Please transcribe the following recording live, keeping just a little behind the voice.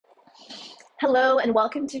Hello and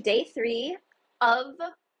welcome to day 3 of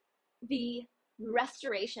the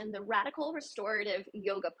restoration, the radical restorative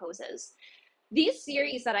yoga poses. These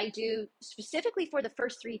series that I do specifically for the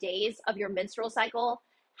first 3 days of your menstrual cycle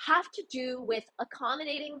have to do with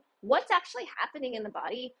accommodating what's actually happening in the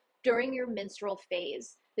body during your menstrual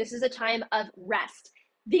phase. This is a time of rest.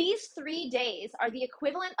 These 3 days are the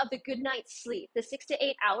equivalent of the good night's sleep, the 6 to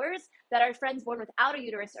 8 hours that our friends born without a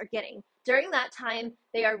uterus are getting. During that time,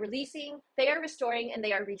 they are releasing, they are restoring, and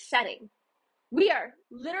they are resetting. We are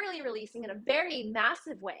literally releasing in a very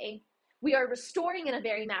massive way. We are restoring in a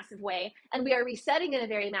very massive way, and we are resetting in a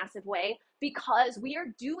very massive way because we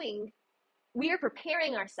are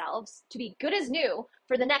preparing ourselves to be good as new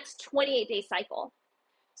for the next 28-day cycle.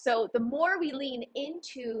 So the more we lean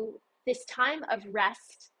into this time of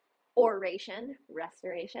restoration,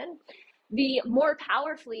 the more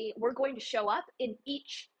powerfully we're going to show up in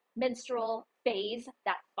each menstrual phase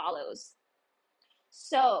that follows.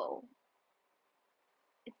 So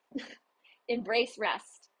embrace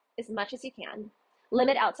rest as much as you can,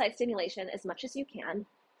 limit outside stimulation as much as you can,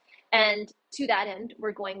 and to that end,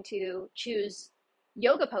 we're going to choose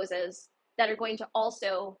yoga poses that are going to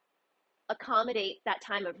also accommodate that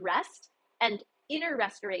time of rest and inner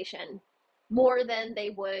restoration more than they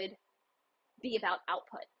would be about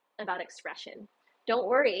output, about expression. Don't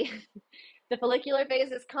worry, the follicular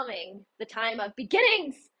phase is coming. The time of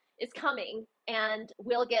beginnings is coming, and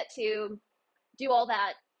we'll get to do all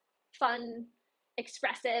that fun,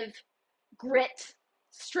 expressive, grit,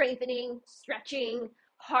 strengthening, stretching,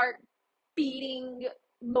 heart beating,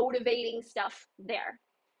 motivating stuff there.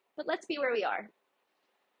 But let's be where we are,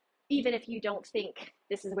 even if you don't think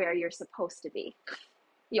this is where you're supposed to be.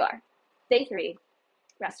 You are. Day 3,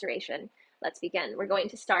 restoration. Let's begin. We're going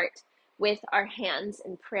to start with our hands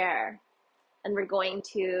in prayer, and we're going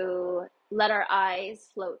to let our eyes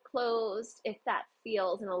float closed if that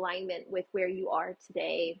feels in alignment with where you are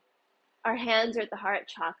today. Our hands are at the heart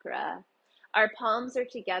chakra. Our palms are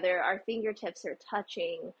together. Our fingertips are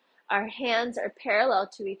touching. Our hands are parallel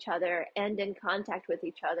to each other and in contact with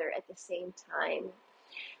each other at the same time.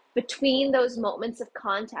 Between those moments of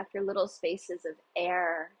contact are little spaces of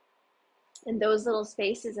air. And those little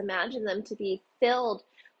spaces, imagine them to be filled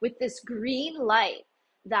with this green light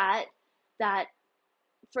that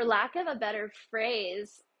for lack of a better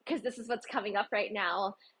phrase, because this is what's coming up right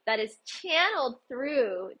now, that is channeled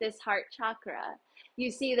through this heart chakra. You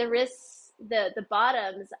see the wrists, the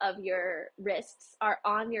bottoms of your wrists are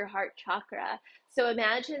on your heart chakra. So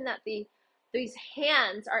imagine that these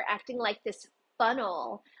hands are acting like this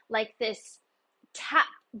funnel, like this tap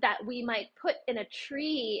that we might put in a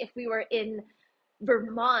tree if we were in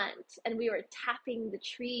Vermont and we were tapping the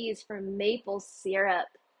trees for maple syrup.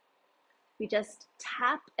 We just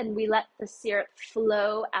tap and we let the syrup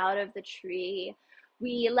flow out of the tree.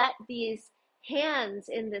 We let these hands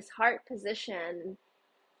in this heart position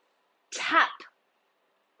tap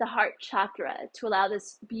the heart chakra to allow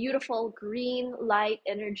this beautiful green light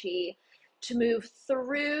energy to move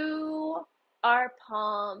through our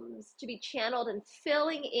palms, to be channeled and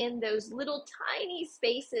filling in those little tiny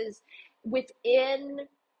spaces within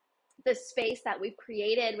the space that we've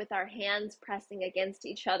created with our hands pressing against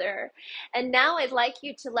each other. And now I'd like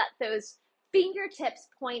you to let those fingertips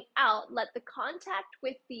point out, let the contact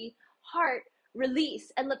with the heart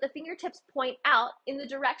release, and let the fingertips point out in the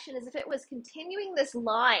direction as if it was continuing this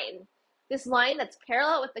line that's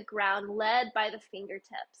parallel with the ground, led by the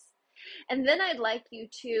fingertips. And then I'd like you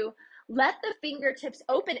to let the fingertips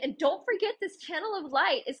open, and don't forget this channel of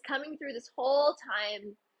light is coming through this whole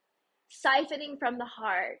time, siphoning from the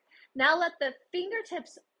heart. Now let the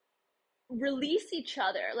fingertips release each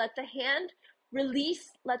other. Let the hand release,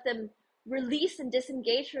 let them release and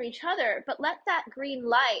disengage from each other, but let that green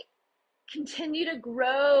light continue to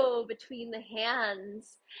grow between the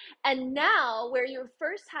hands. And now where you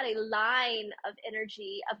first had a line of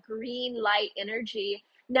energy, of green light energy,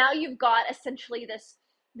 now you've got essentially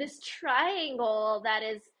this triangle that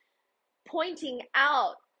is pointing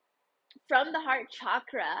out from the heart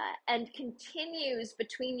chakra and continues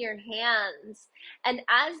between your hands. And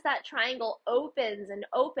as that triangle opens and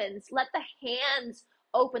opens, let the hands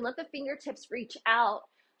open, let the fingertips reach out.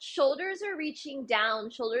 Shoulders are reaching down,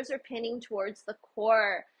 shoulders are pinning towards the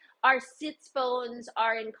core. Our sits bones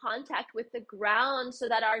are in contact with the ground so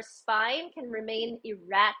that our spine can remain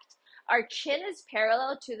erect. Our chin is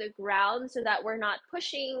parallel to the ground so that we're not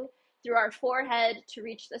pushing through our forehead to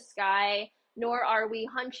reach the sky, nor are we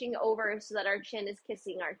hunching over so that our chin is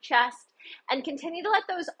kissing our chest. And continue to let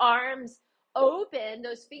those arms open,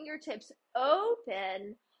 those fingertips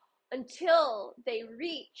open, until they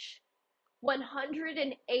reach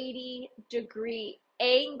 180-degree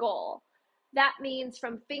angle. That means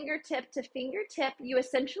from fingertip to fingertip, you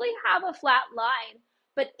essentially have a flat line.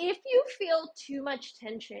 But if you feel too much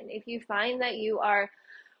tension, if you find that you are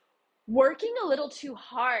working a little too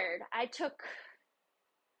hard, I took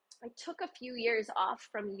a few years off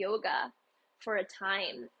from yoga for a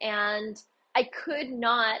time, and I could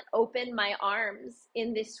not open my arms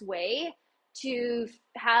in this way to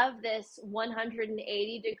have this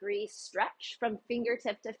 180-degree stretch from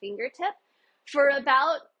fingertip to fingertip for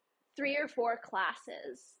about 3 or 4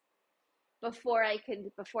 classes before I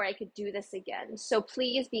could do this again. So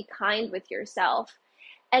please be kind with yourself.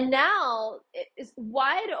 And now, as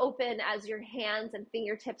wide open as your hands and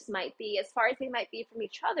fingertips might be, as far as they might be from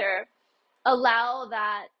each other, allow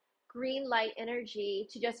that green light energy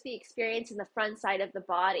to just be experienced in the front side of the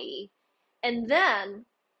body. And then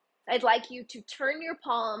I'd like you to turn your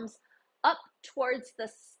palms up towards the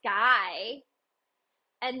sky.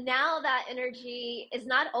 And now that energy is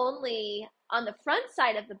not only on the front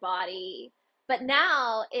side of the body, but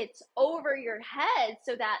now it's over your head,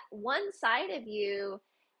 so that one side of you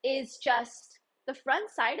is just, the front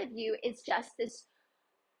side of you is just this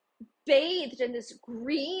bathed in this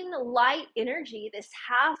green light energy, this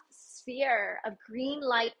half sphere of green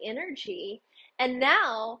light energy. And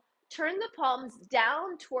now turn the palms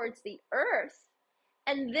down towards the earth,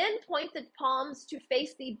 and then point the palms to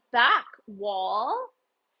face the back wall.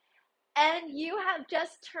 And you have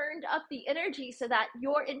just turned up the energy so that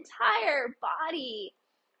your entire body,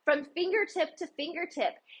 from fingertip to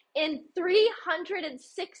fingertip, in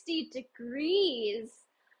 360 degrees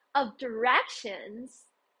of directions,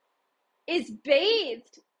 is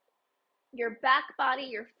bathed. Your back body,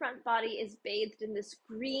 your front body is bathed in this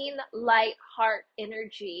green light heart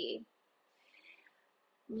energy.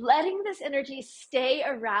 Letting this energy stay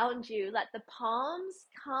around you. Let the palms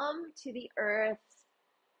come to the earth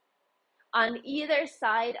on either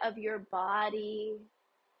side of your body.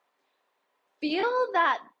 Feel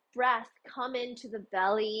that breath come into the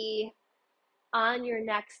belly on your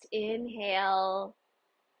next inhale,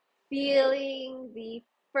 feeling the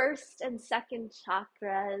first and second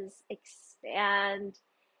chakras expand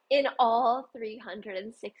in all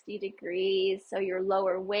 360 degrees. So your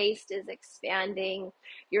lower waist is expanding,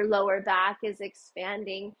 your lower back is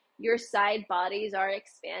expanding, your side bodies are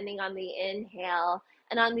expanding on the inhale.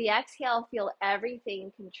 And on the exhale, feel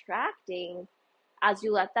everything contracting as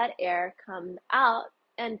you let that air come out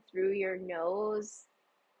and through your nose.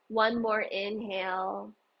 One more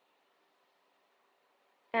inhale.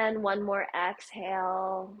 And one more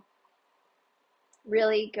exhale.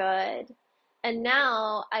 Really good. And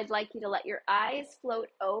now I'd like you to let your eyes float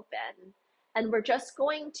open. And we're just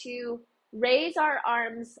going to raise our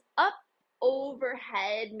arms up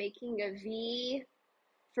overhead, making a V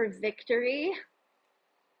for victory.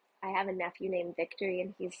 I have a nephew named Victory,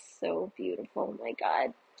 and he's so beautiful. Oh my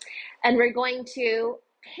God. And we're going to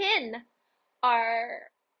pin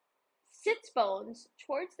our sits bones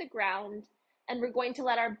towards the ground, and we're going to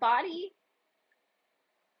let our body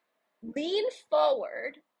lean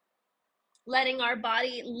forward, letting our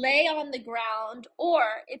body lay on the ground, or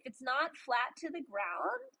if it's not flat to the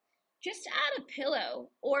ground, just add a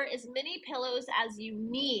pillow or as many pillows as you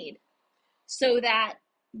need so that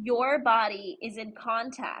your body is in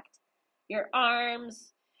contact. Your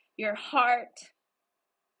arms, your heart,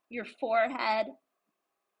 your forehead,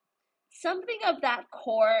 something of that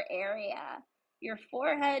core area, your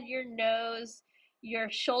forehead, your nose, your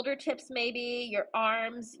shoulder tips maybe, your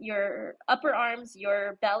arms, your upper arms,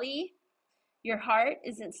 your belly, your heart,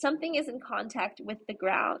 something is in contact with the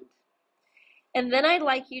ground. And then I'd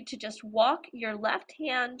like you to just walk your left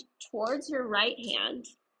hand towards your right hand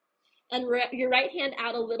and your right hand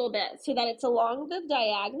out a little bit so that it's along the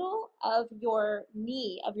diagonal of your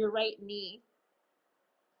knee, of your right knee.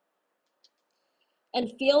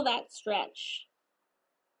 And feel that stretch.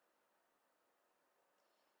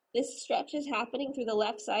 This stretch is happening through the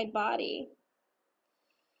left side body.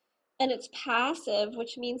 And it's passive,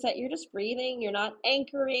 which means that you're just breathing. You're not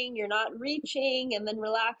anchoring, you're not reaching and then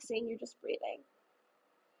relaxing. You're just breathing.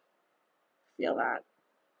 Feel that.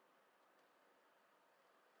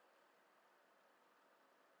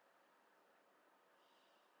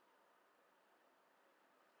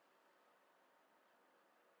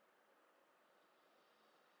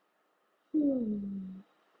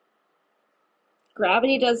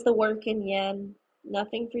 Gravity does the work in yin.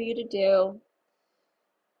 Nothing for you to do,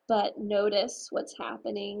 but notice what's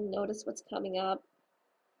happening. Notice what's coming up.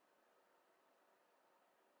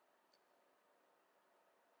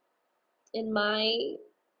 In my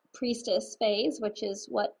priestess phase, which is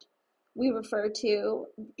what We refer to,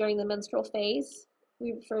 during the menstrual phase,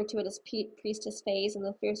 we refer to it as priestess phase in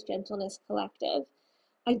the Fierce Gentleness Collective.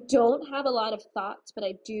 I don't have a lot of thoughts, but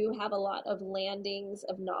I do have a lot of landings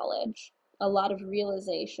of knowledge, a lot of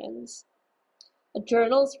realizations. A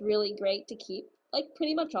journal's really great to keep, like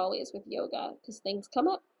pretty much always with yoga, because things come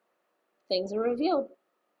up, things are revealed.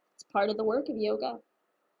 It's part of the work of yoga.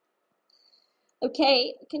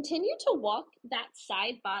 Okay, continue to walk that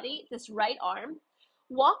side body, this right arm.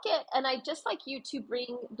 Walk it, and I'd just like you to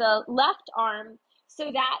bring the left arm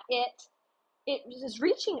so that it is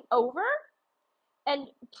reaching over, and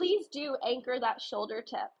please do anchor that shoulder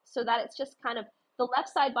tip so that it's just kind of, the left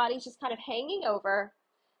side body is just kind of hanging over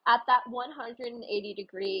at that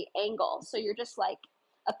 180-degree angle. So you're just like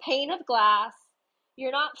a pane of glass.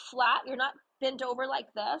 You're not flat, you're not bent over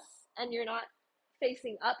like this, and you're not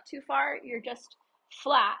facing up too far. You're just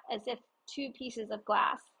flat as if two pieces of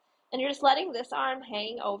glass. And you're just letting this arm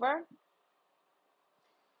hang over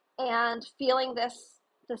and feeling this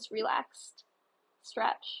relaxed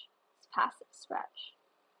stretch, this passive stretch.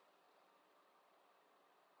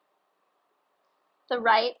 The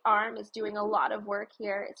right arm is doing a lot of work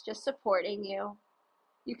here. It's just supporting you.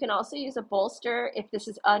 You can also use a bolster if this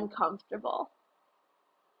is uncomfortable.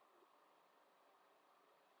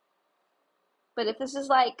 But if this is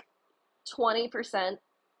like 20%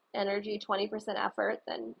 energy, 20% effort,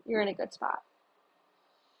 then you're in a good spot.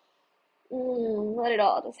 Let it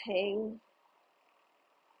all just hang.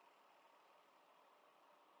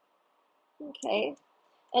 Okay.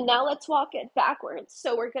 And now let's walk it backwards.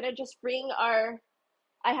 So we're going to just bring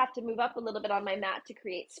I have to move up a little bit on my mat to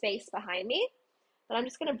create space behind me. But I'm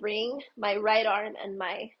just going to bring my right arm and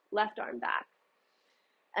my left arm back.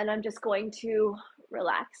 And I'm just going to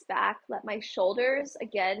relax back, let my shoulders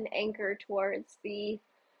again anchor towards the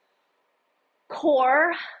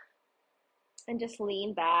core, and just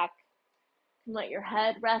lean back. You can let your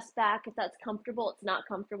head rest back if that's comfortable. It's not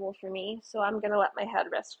comfortable for me, so I'm going to let my head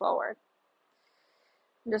rest forward.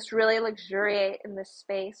 And just really luxuriate in this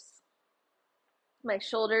space. My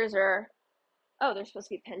shoulders are, oh, they're supposed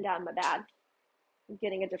to be pinned down, my bad.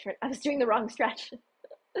 I was doing the wrong stretch.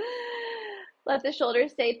 Let the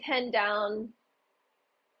shoulders stay pinned down.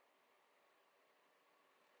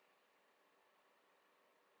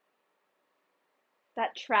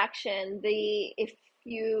 That traction, if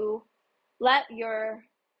you let your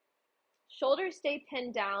shoulders stay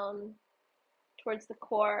pinned down towards the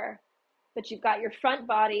core, but you've got your front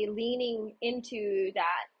body leaning into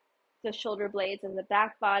the shoulder blades, and the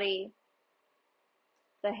back body,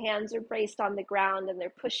 the hands are braced on the ground and they're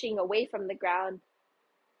pushing away from the ground,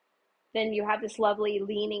 then you have this lovely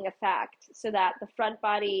leaning effect so that the front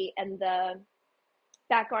body and the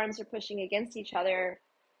back arms are pushing against each other,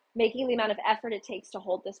 making the amount of effort it takes to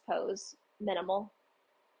hold this pose minimal.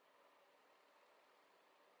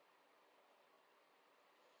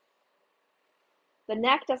 The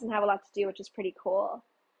neck doesn't have a lot to do, which is pretty cool.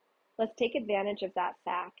 Let's take advantage of that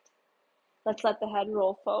fact. Let's let the head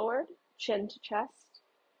roll forward, chin to chest.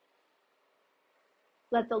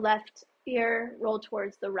 Let the left ear roll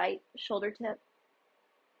towards the right shoulder tip.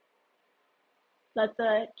 Let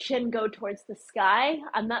the chin go towards the sky.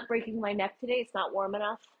 I'm not breaking my neck today. It's not warm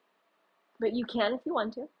enough. But you can if you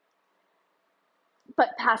want to.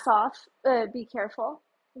 But pass off. Be careful.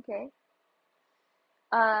 Okay.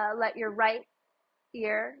 Let your right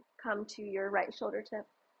ear come to your right shoulder tip.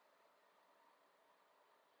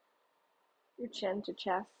 Your chin to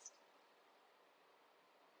chest.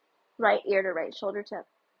 Right ear to right shoulder tip.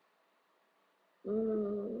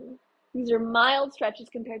 These are mild stretches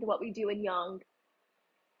compared to what we do in Yang.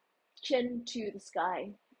 Chin to the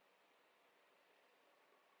sky.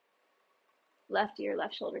 Left ear,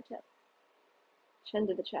 left shoulder tip. Chin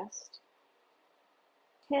to the chest.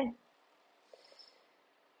 Okay.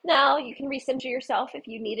 Now you can recenter yourself if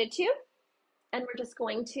you needed to. And we're just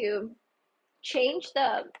going to change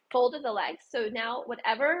the fold of the legs. So now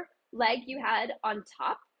whatever leg you had on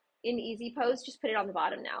top in easy pose, just put it on the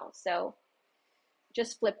bottom now. So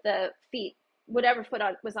just flip the feet, whatever foot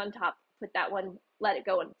was on top, put that one, let it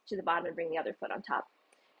go to the bottom and bring the other foot on top.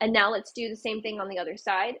 And now let's do the same thing on the other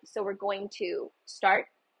side. So we're going to start,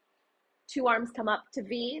 two arms come up to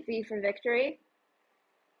V, V for victory.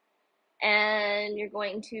 And you're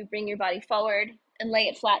going to bring your body forward and lay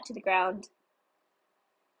it flat to the ground.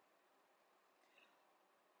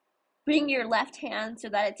 Bring your left hand so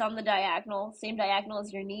that it's on the diagonal, same diagonal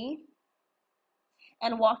as your knee.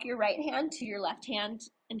 And walk your right hand to your left hand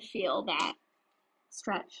and feel that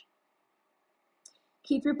stretch.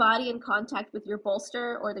 Keep your body in contact with your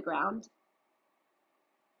bolster or the ground.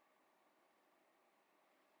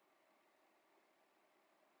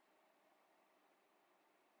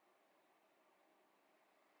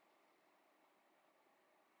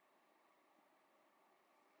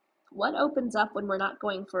 What opens up when we're not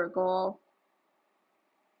going for a goal?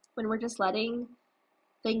 When we're just letting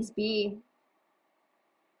things be?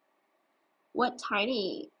 What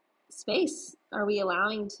tiny space are we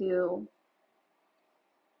allowing to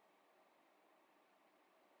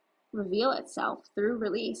reveal itself through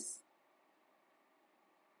release?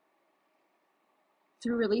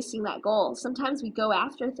 Through releasing that goal. Sometimes we go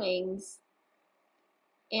after things,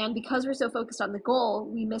 and because we're so focused on the goal,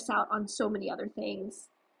 we miss out on so many other things.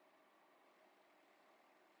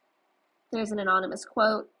 There's an anonymous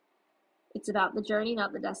quote. It's about the journey,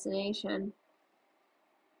 not the destination.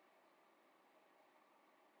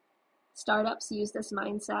 Startups use this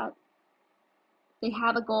mindset. They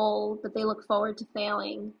have a goal, but they look forward to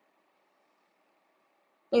failing.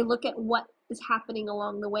 They look at what is happening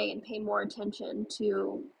along the way and pay more attention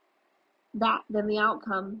to that than the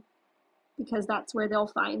outcome, because that's where they'll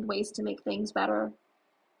find ways to make things better.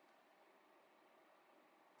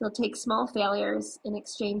 They'll take small failures in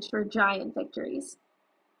exchange for giant victories.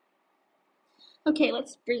 Okay,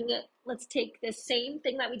 let's take this same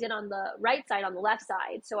thing that we did on the right side on the left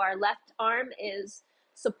side. So our left arm is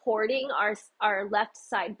supporting our left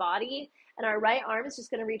side body, and our right arm is just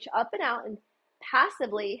going to reach up and out and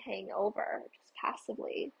passively hang over, just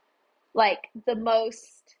passively, like the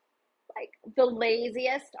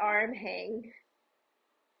laziest arm hang.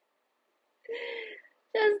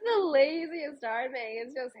 Just the laziest arm hang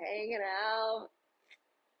is just hanging out.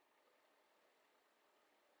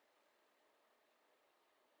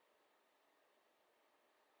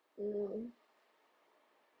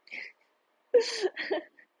 It's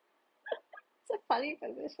a funny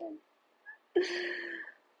position.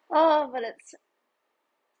 Oh, but it's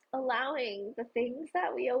allowing the things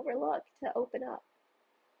that we overlook to open up.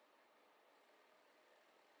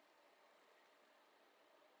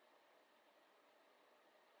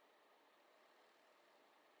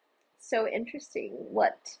 So interesting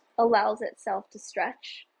what allows itself to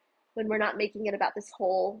stretch when we're not making it about this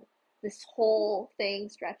whole thing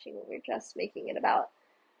stretching, when we're just making it about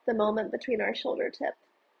the moment between our shoulder tip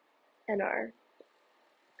and our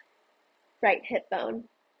right hip bone.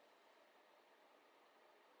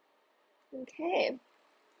 Okay.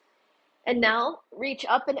 And now reach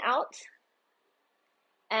up and out,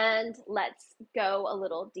 and let's go a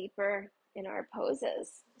little deeper in our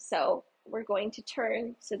poses. So we're going to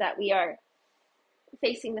turn so that we are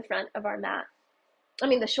facing the front of our mat.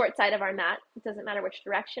 The short side of our mat. It doesn't matter which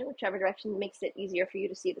direction, whichever direction makes it easier for you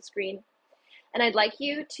to see the screen. And I'd like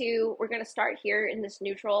you to, we're going to start here in this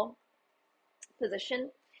neutral position.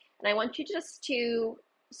 And I want you just to,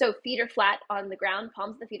 so feet are flat on the ground,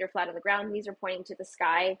 palms of the feet are flat on the ground, knees are pointing to the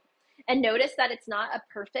sky. And notice that it's not a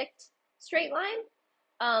perfect straight line.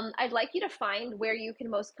 I'd like you to find where you can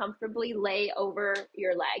most comfortably lay over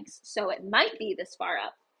your legs. So it might be this far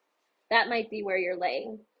up. That might be where you're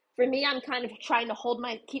laying. For me, I'm kind of trying to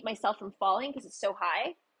keep myself from falling because it's so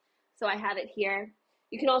high. So I have it here.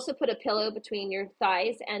 You can also put a pillow between your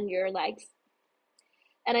thighs and your legs.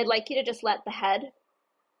 And I'd like you to just let the head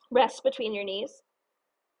rest between your knees.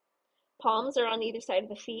 Palms are on either side of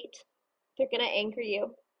the feet. They're going to anchor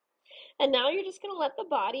you. And now you're just going to let the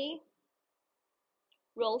body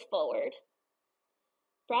roll forward.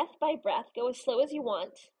 Breath by breath, go as slow as you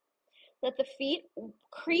want. Let the feet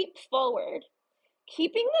creep forward,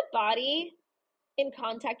 keeping the body in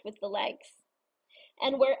contact with the legs.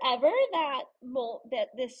 And wherever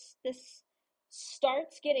this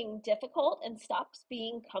starts getting difficult and stops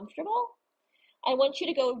being comfortable, I want you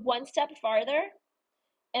to go one step farther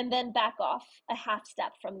and then back off a half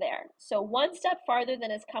step from there. So one step farther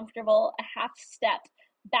than is comfortable, a half step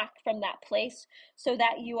back from that place, so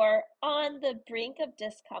that you are on the brink of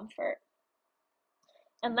discomfort.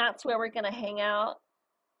 And that's where we're going to hang out.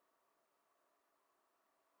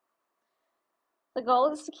 The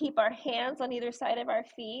goal is to keep our hands on either side of our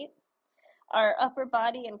feet, our upper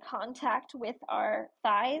body in contact with our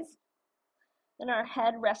thighs, and our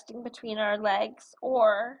head resting between our legs,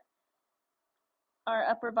 or our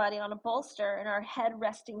upper body on a bolster and our head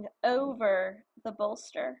resting over the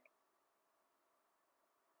bolster.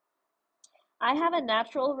 I have a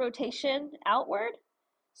natural rotation outward,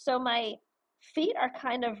 so my feet are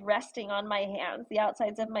kind of resting on my hands, the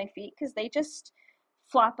outsides of my feet, because they just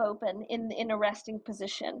flop open in a resting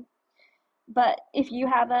position. But if you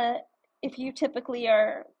typically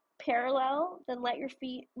are parallel, then let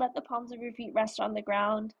the palms of your feet rest on the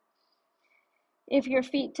ground. If your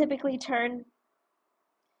feet typically turn,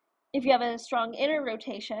 if you have a strong inner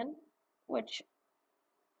rotation, which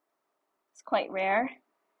is quite rare,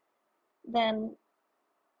 then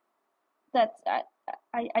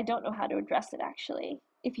I don't know how to address it actually.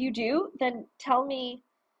 If you do, then tell me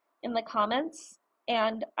in the comments,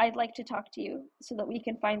 and I'd like to talk to you so that we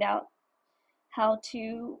can find out how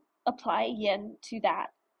to apply yin to that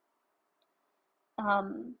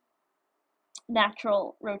um,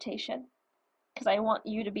 natural rotation, because I want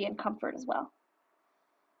you to be in comfort as well.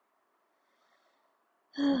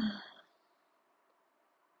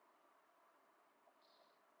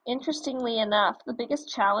 Interestingly enough, the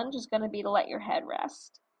biggest challenge is going to be to let your head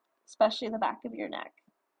rest, especially the back of your neck,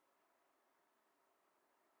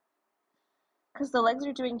 because the legs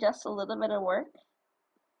are doing just a little bit of work,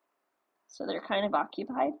 so they're kind of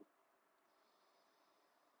occupied.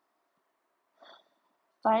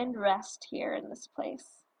 Find rest here in this place.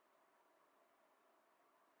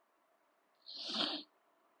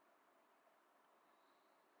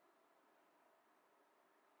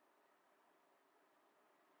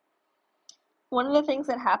 One of the things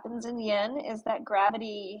that happens in yin is that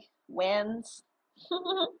gravity wins.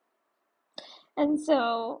 And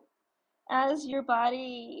so as your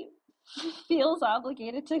body feels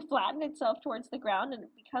obligated to flatten itself towards the ground and it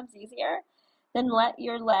becomes easier, then let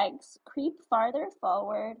your legs creep farther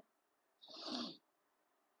forward.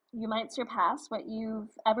 You might surpass what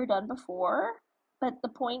you've ever done before, but the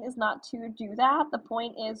point is not to do that. The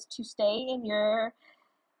point is to stay in your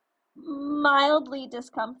mildly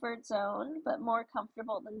discomfort zone, but more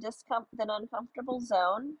comfortable than uncomfortable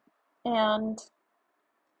zone, and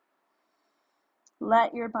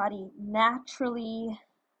let your body naturally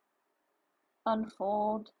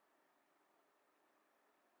unfold.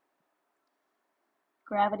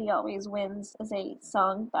 Gravity Always Wins is a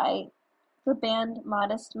song by the band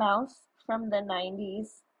Modest Mouse from the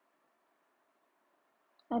 90s.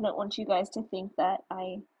 I don't want you guys to think that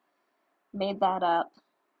I made that up.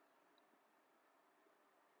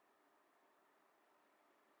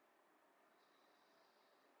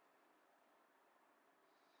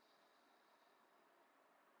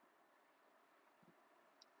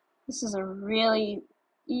 This is a really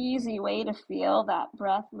easy way to feel that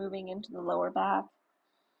breath moving into the lower back,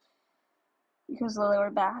 because the lower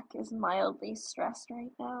back is mildly stressed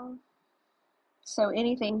right now. So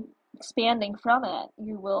anything expanding from it,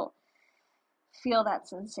 you will feel that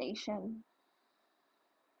sensation.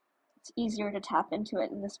 It's easier to tap into it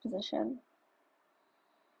in this position.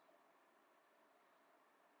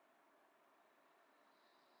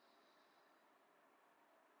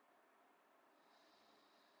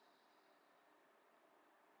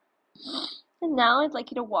 And now I'd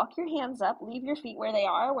like you to walk your hands up, leave your feet where they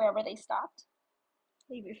are, wherever they stopped.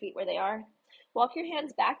 Leave your feet where they are. Walk your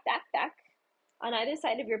hands back, back, back on either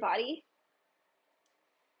side of your body.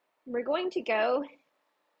 We're going to go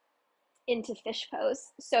into fish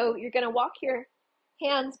pose. So you're going to walk your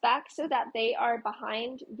hands back so that they are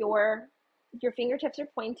behind your fingertips are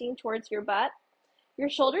pointing towards your butt. Your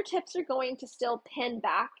shoulder tips are going to still pin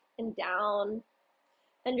back and down,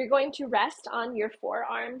 and you're going to rest on your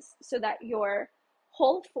forearms so that your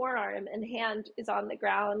whole forearm and hand is on the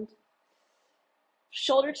ground.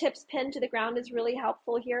 Shoulder tips pinned to the ground is really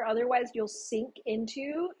helpful here. Otherwise, you'll sink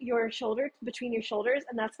into your shoulder, between your shoulders,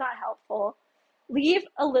 and that's not helpful. Leave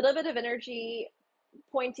a little bit of energy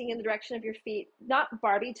pointing in the direction of your feet, not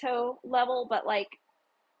Barbie toe level, but like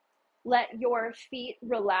let your feet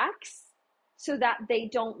relax so that they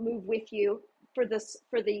don't move with you for the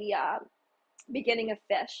beginning of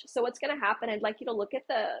fish. So what's going to happen? I'd like you to look at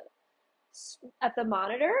the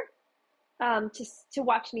monitor to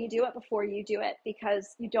watch me do it before you do it,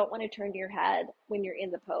 because you don't want to turn your head when you're in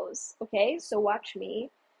the pose. Okay, so watch me.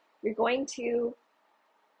 You're going to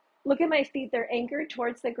look at my feet. They're anchored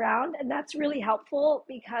towards the ground, and that's really helpful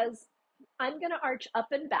because I'm going to arch up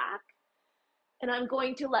and back, and I'm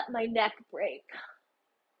going to let my neck break.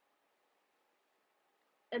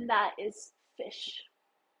 And that is fish.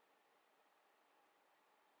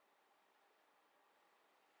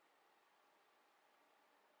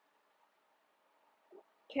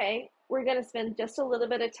 Okay, we're going to spend just a little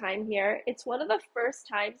bit of time here. It's one of the first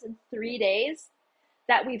times in 3 days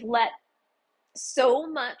that we've let so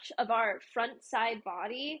much of our front side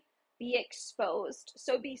body be exposed.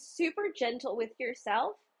 So be super gentle with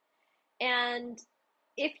yourself. And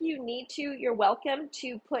if you need to, you're welcome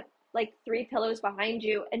to put like 3 pillows behind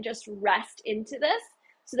you and just rest into this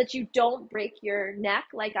so that you don't break your neck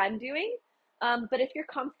like I'm doing. But if you're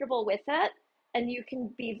comfortable with it and you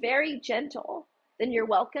can be very gentle, then you're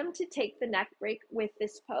welcome to take the neck break with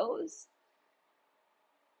this pose.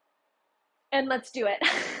 And let's do it.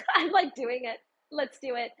 I like doing it. Let's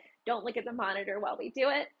do it. Don't look at the monitor while we do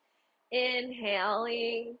it.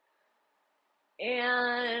 Inhaling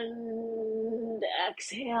and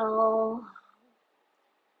exhale.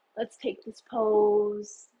 Let's take this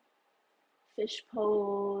pose. Fish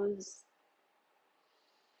pose.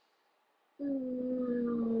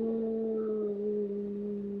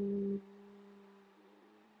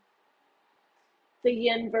 The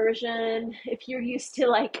yin version, if you're used to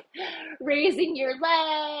like raising your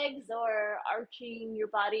legs or arching your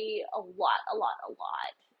body a lot,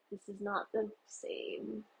 this is not the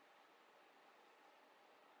same.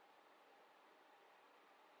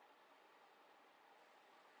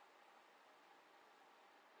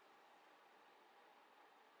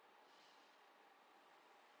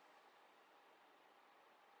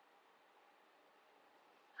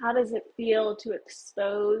 How does it feel to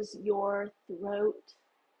expose your throat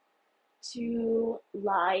to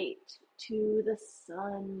light, to the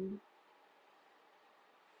sun?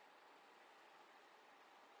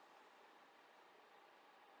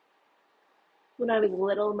 When I was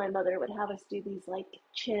little, my mother would have us do these like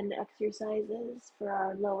chin exercises for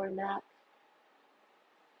our lower neck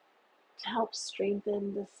to help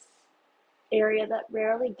strengthen this area that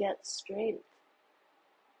rarely gets strength.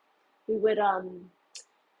 We would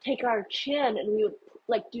take our chin and we would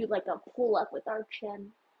like do like a pull up with our chin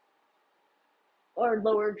or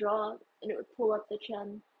lower jaw, and it would pull up the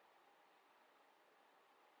chin.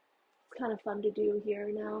 It's kind of fun to do here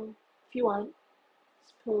now. If you want,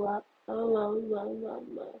 just pull up.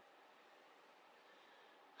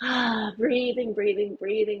 Breathing, breathing,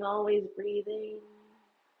 breathing, always breathing.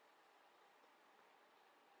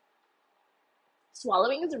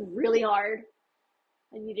 Swallowing is really hard.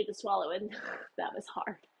 I needed to swallow and that was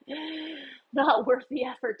hard. Not worth the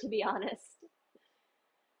effort, to be honest.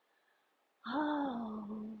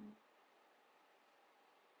 Oh.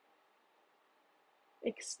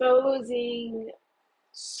 Exposing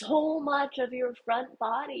so much of your front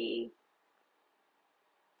body,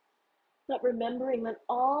 but remembering that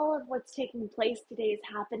all of what's taking place today is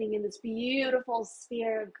happening in this beautiful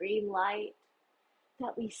sphere of green light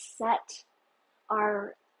that we set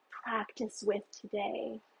our practice with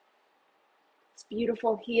today. This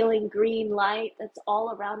beautiful healing green light that's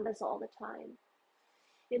all around us all the time.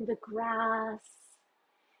 In the grass,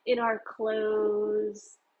 in our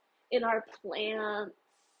clothes, in our plants,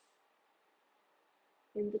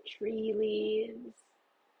 in the tree leaves,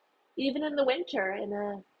 even in the winter in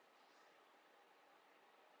a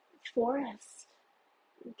forest.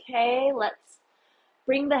 Okay, let's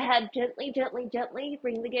bring the head gently, gently, gently.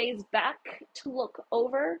 Bring the gaze back to look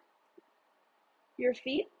over your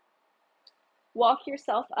feet. Walk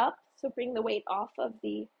yourself up. So bring the weight off of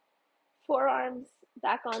the forearms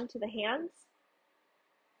back onto the hands.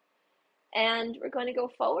 And we're going to go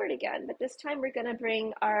forward again, but this time we're going to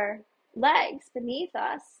bring our legs beneath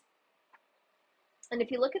us. And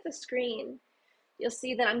if you look at the screen, you'll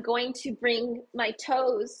see that I'm going to bring my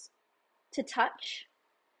toes to touch.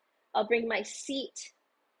 I'll bring my seat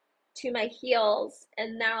to my heels,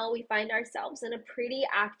 and now we find ourselves in a pretty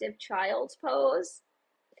active child's pose.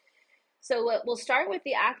 So we'll start with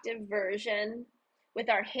the active version with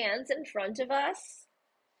our hands in front of us,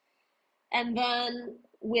 and then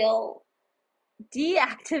we'll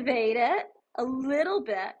deactivate it a little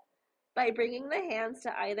bit by bringing the hands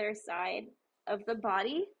to either side of the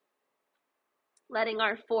body, letting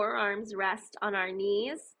our forearms rest on our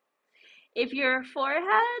knees. If your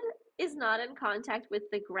forehead is not in contact with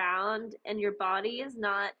the ground and your body is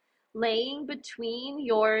not laying between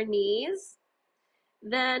your knees,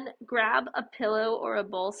 then grab a pillow or a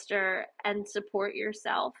bolster and support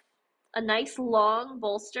yourself. A nice long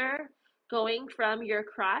bolster going from your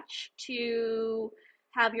crotch to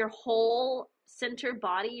have your whole center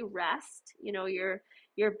body rest,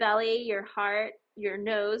 your belly, your heart, your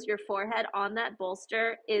nose, your forehead on that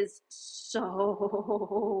bolster is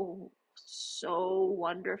so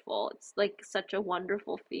wonderful. It's like such a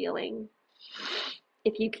wonderful feeling.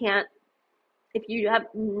 If you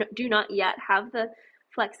do not yet have the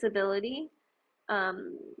flexibility,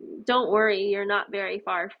 don't worry, you're not very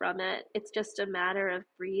far from it. It's just a matter of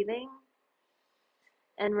breathing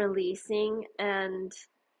and releasing. And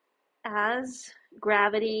as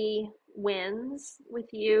gravity wins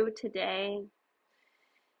with you today,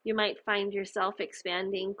 you might find yourself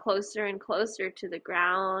expanding closer and closer to the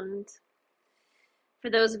ground. For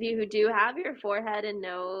those of you who do have your forehead and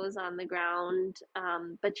nose on the ground,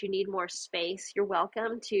 but you need more space, you're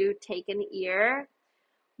welcome to take an ear,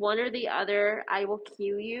 one or the other. I will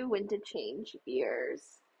cue you when to change ears.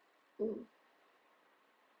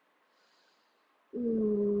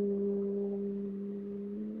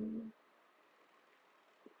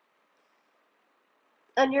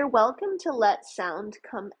 And you're welcome to let sound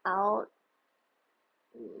come out.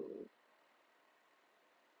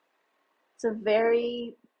 It's a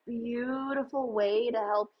very beautiful way to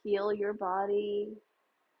help heal your body.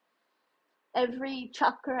 Every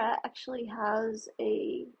chakra actually has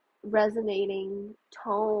a resonating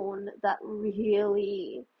tone that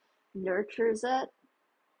really nurtures it.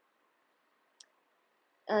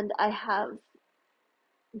 And I have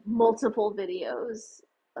multiple videos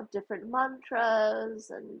of different mantras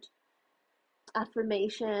and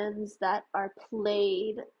affirmations that are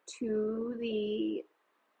played to the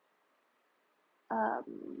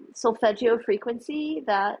solfeggio frequency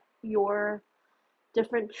that your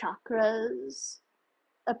different chakras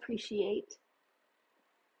appreciate.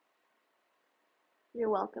 You're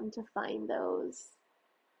welcome to find those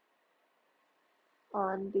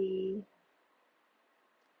on the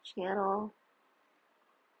channel.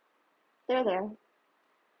 They're there.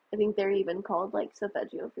 I think they're even called like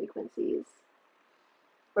solfeggio frequencies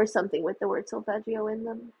or something with the word solfeggio in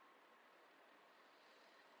them.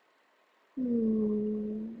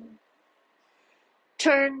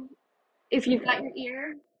 Turn, if you've got your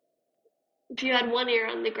ear, if you had one ear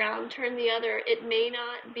on the ground, turn the other. It may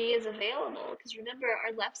not be as available because remember,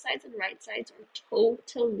 our left sides and right sides are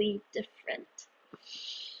totally different.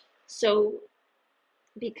 So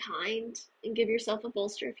be kind and give yourself a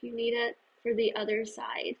bolster if you need it for the other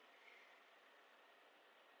side.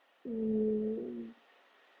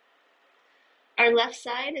 Our left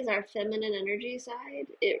side is our feminine energy side.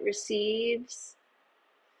 It receives,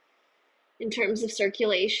 in terms of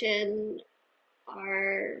circulation,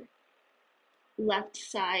 our left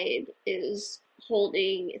side is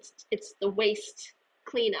holding, it's the waste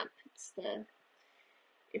cleanup.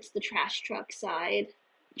 It's the trash truck side.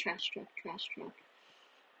 Trash truck, trash truck.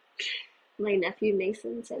 My nephew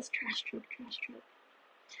Mason says trash truck, trash truck.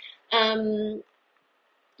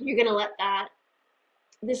 You're gonna let that,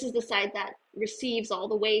 this is the side that receives all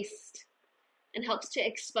the waste and helps to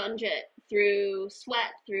expunge it through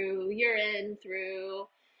sweat, through urine, through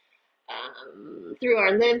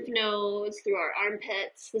our lymph nodes, through our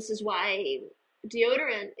armpits. This is why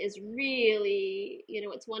deodorant is really,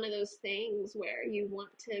 it's one of those things where you want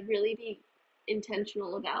to really be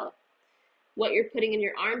intentional about what you're putting in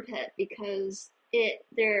your armpit because it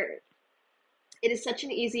is such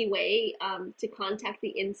an easy way to contact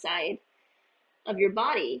the inside of your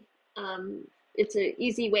body. It's an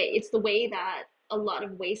easy way. It's the way that a lot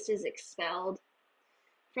of waste is expelled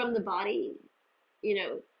from the body,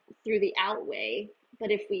 through the out way.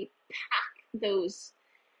 But if we pack those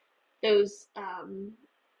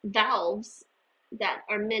valves that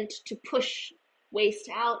are meant to push waste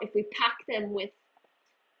out, if we pack them with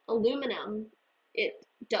aluminum, it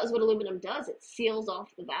does what aluminum does. It seals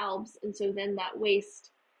off the valves, and so then that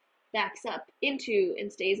waste backs up into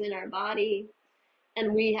and stays in our body,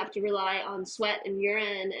 and we have to rely on sweat and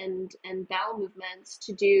urine and bowel movements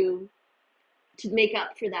to make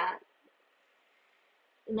up for that.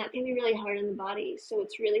 And that can be really hard on the body. So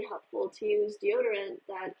it's really helpful to use deodorant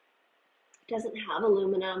that doesn't have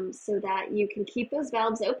aluminum so that you can keep those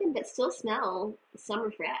valves open but still smell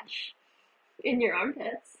summer fresh in your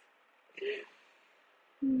armpits.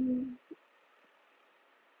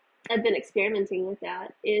 I've been experimenting with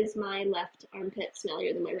that. Is my left armpit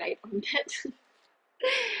smellier than my right armpit?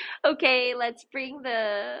 Okay, let's bring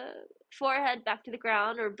the forehead back to the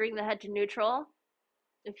ground or bring the head to neutral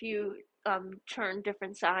if you turn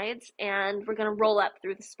different sides, and we're going to roll up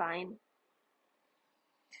through the spine.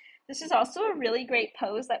 This is also a really great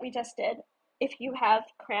pose that we just did if you have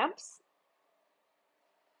cramps.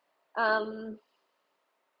 But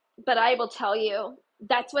I will tell you,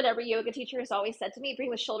 that's what every yoga teacher has always said to me.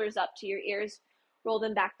 Bring the shoulders up to your ears, roll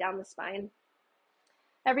them back down the spine.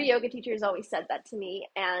 Every yoga teacher has always said that to me,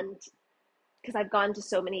 and because I've gone to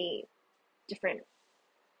so many different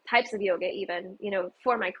types of yoga even,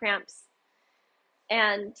 for my cramps.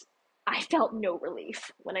 And I felt no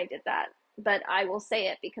relief when I did that. But I will say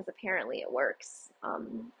it because apparently it works.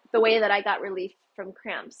 The way that I got relief from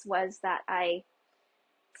cramps was that I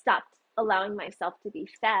stopped allowing myself to be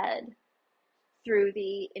fed through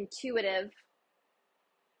the intuitive,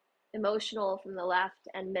 emotional from the left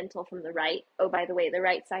and mental from the right. Oh, by the way, the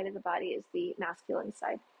right side of the body is the masculine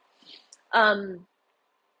side.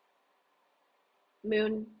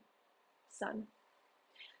 Moon, sun.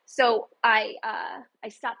 So I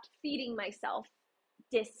stopped feeding myself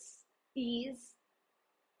dis-ease,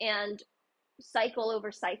 and cycle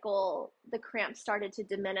over cycle, the cramps started to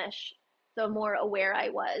diminish the more aware I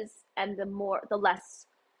was and the less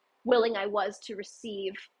willing I was to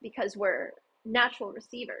receive, because we're natural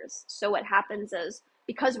receivers. So what happens is,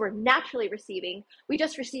 because we're naturally receiving, we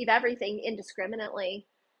just receive everything indiscriminately.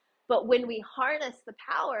 But when we harness the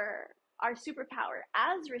power, our superpower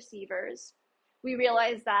as receivers, we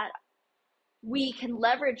realize that we can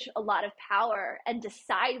leverage a lot of power and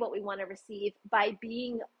decide what we want to receive by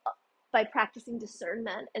practicing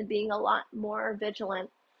discernment and being a lot more vigilant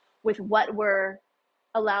with what we're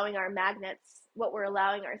allowing our magnets, what we're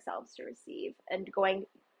allowing ourselves to receive, and going,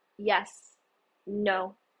 yes,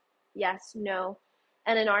 no, yes, no.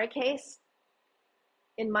 And in our case,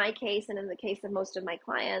 in my case, and in the case of most of my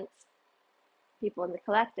clients, people in the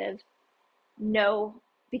collective, no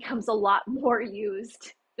becomes a lot more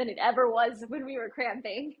used than it ever was when we were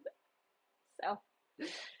cramping. So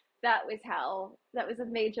that was a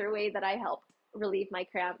major way that I helped relieve my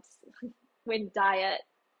cramps when diet,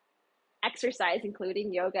 exercise,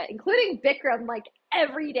 including yoga, including Bikram, like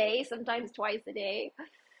every day, sometimes twice a day,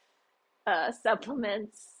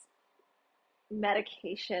 supplements,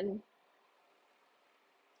 medication,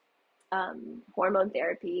 hormone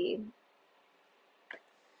therapy.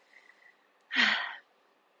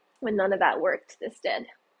 When none of that worked, this did.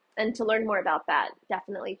 And to learn more about that,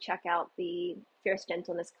 definitely check out the Fierce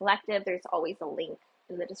Gentleness Collective. There's always a link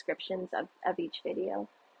in the descriptions of each video.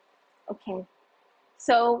 Okay,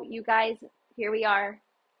 so you guys, here we are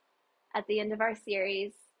at the end of our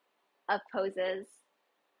series of poses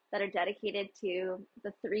that are dedicated to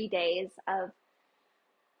the 3 days of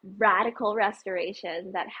radical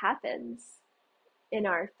restoration that happens in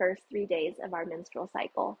our first 3 days of our menstrual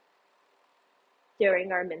cycle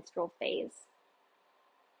during our menstrual phase.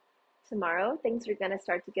 Tomorrow, things are going to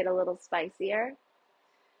start to get a little spicier.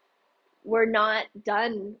 We're not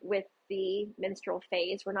done with the menstrual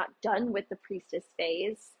phase. We're not done with the priestess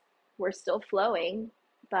phase. We're still flowing,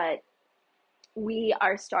 but we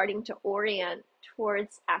are starting to orient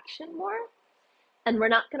towards action more, and we're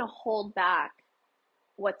not going to hold back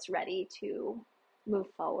what's ready to move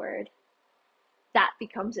forward. That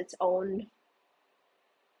becomes its own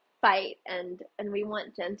fight, and we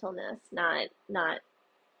want gentleness, not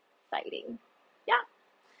fighting. Yeah.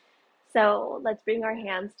 So let's bring our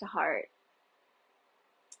hands to heart,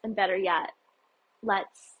 and better yet,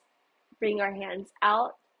 let's bring our hands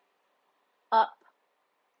out, up,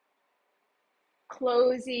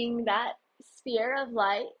 closing that sphere of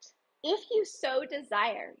light. If you so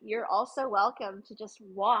desire, you're also welcome to just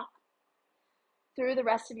walk through the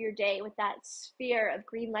rest of your day with that sphere of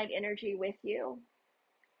green light energy with you.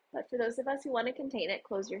 But for those of us who want to contain it,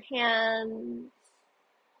 close your hands,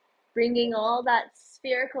 bringing all that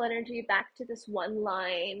spherical energy back to this one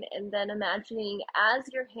line, and then imagining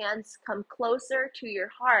as your hands come closer to your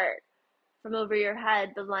heart from over your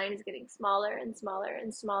head, the line is getting smaller and smaller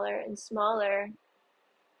and smaller and smaller.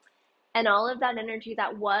 And all of that energy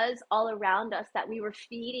that was all around us, that we were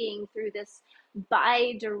feeding through this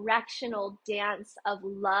bi-directional dance of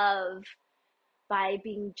love, by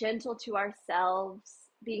being gentle to ourselves,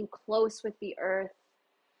 being close with the earth,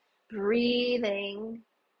 breathing,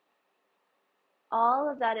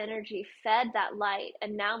 all of that energy fed that light.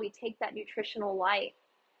 And now we take that nutritional light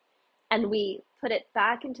and we put it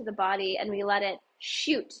back into the body, and we let it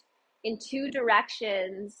shoot in 2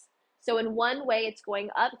 directions. So in one way, it's going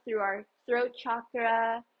up through our throat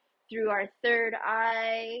chakra, through our third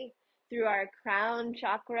eye, through our crown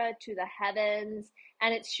chakra to the heavens,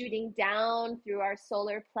 and it's shooting down through our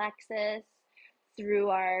solar plexus, through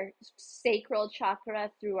our sacral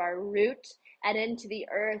chakra, through our root, and into the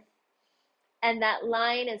earth. And that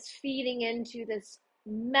line is feeding into this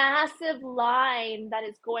massive line that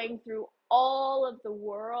is going through all of the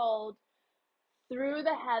world, through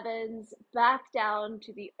the heavens, back down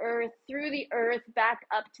to the earth, through the earth, back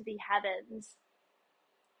up to the heavens.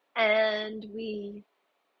 And we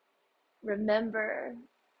remember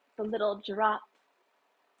the little drop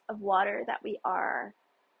of water that we are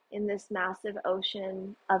in this massive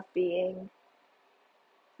ocean of being.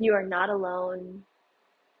 You are not alone.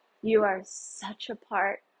 You are such a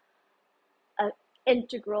part, an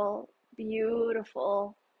integral,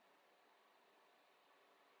 beautiful,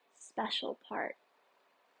 special part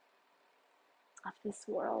of this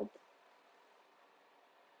world.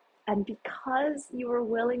 And because you were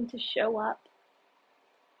willing to show up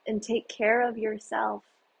and take care of yourself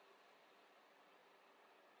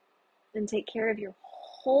and take care of your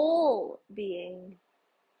whole being,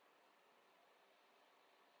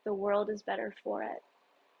 the world is better for it.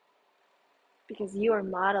 Because you are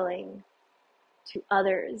modeling to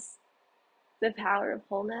others the power of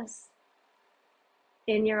wholeness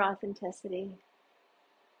in your authenticity,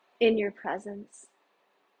 in your presence.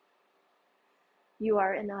 You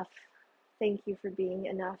are enough. Thank you for being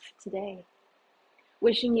enough today.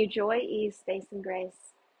 Wishing you joy, ease, space, and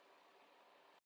grace.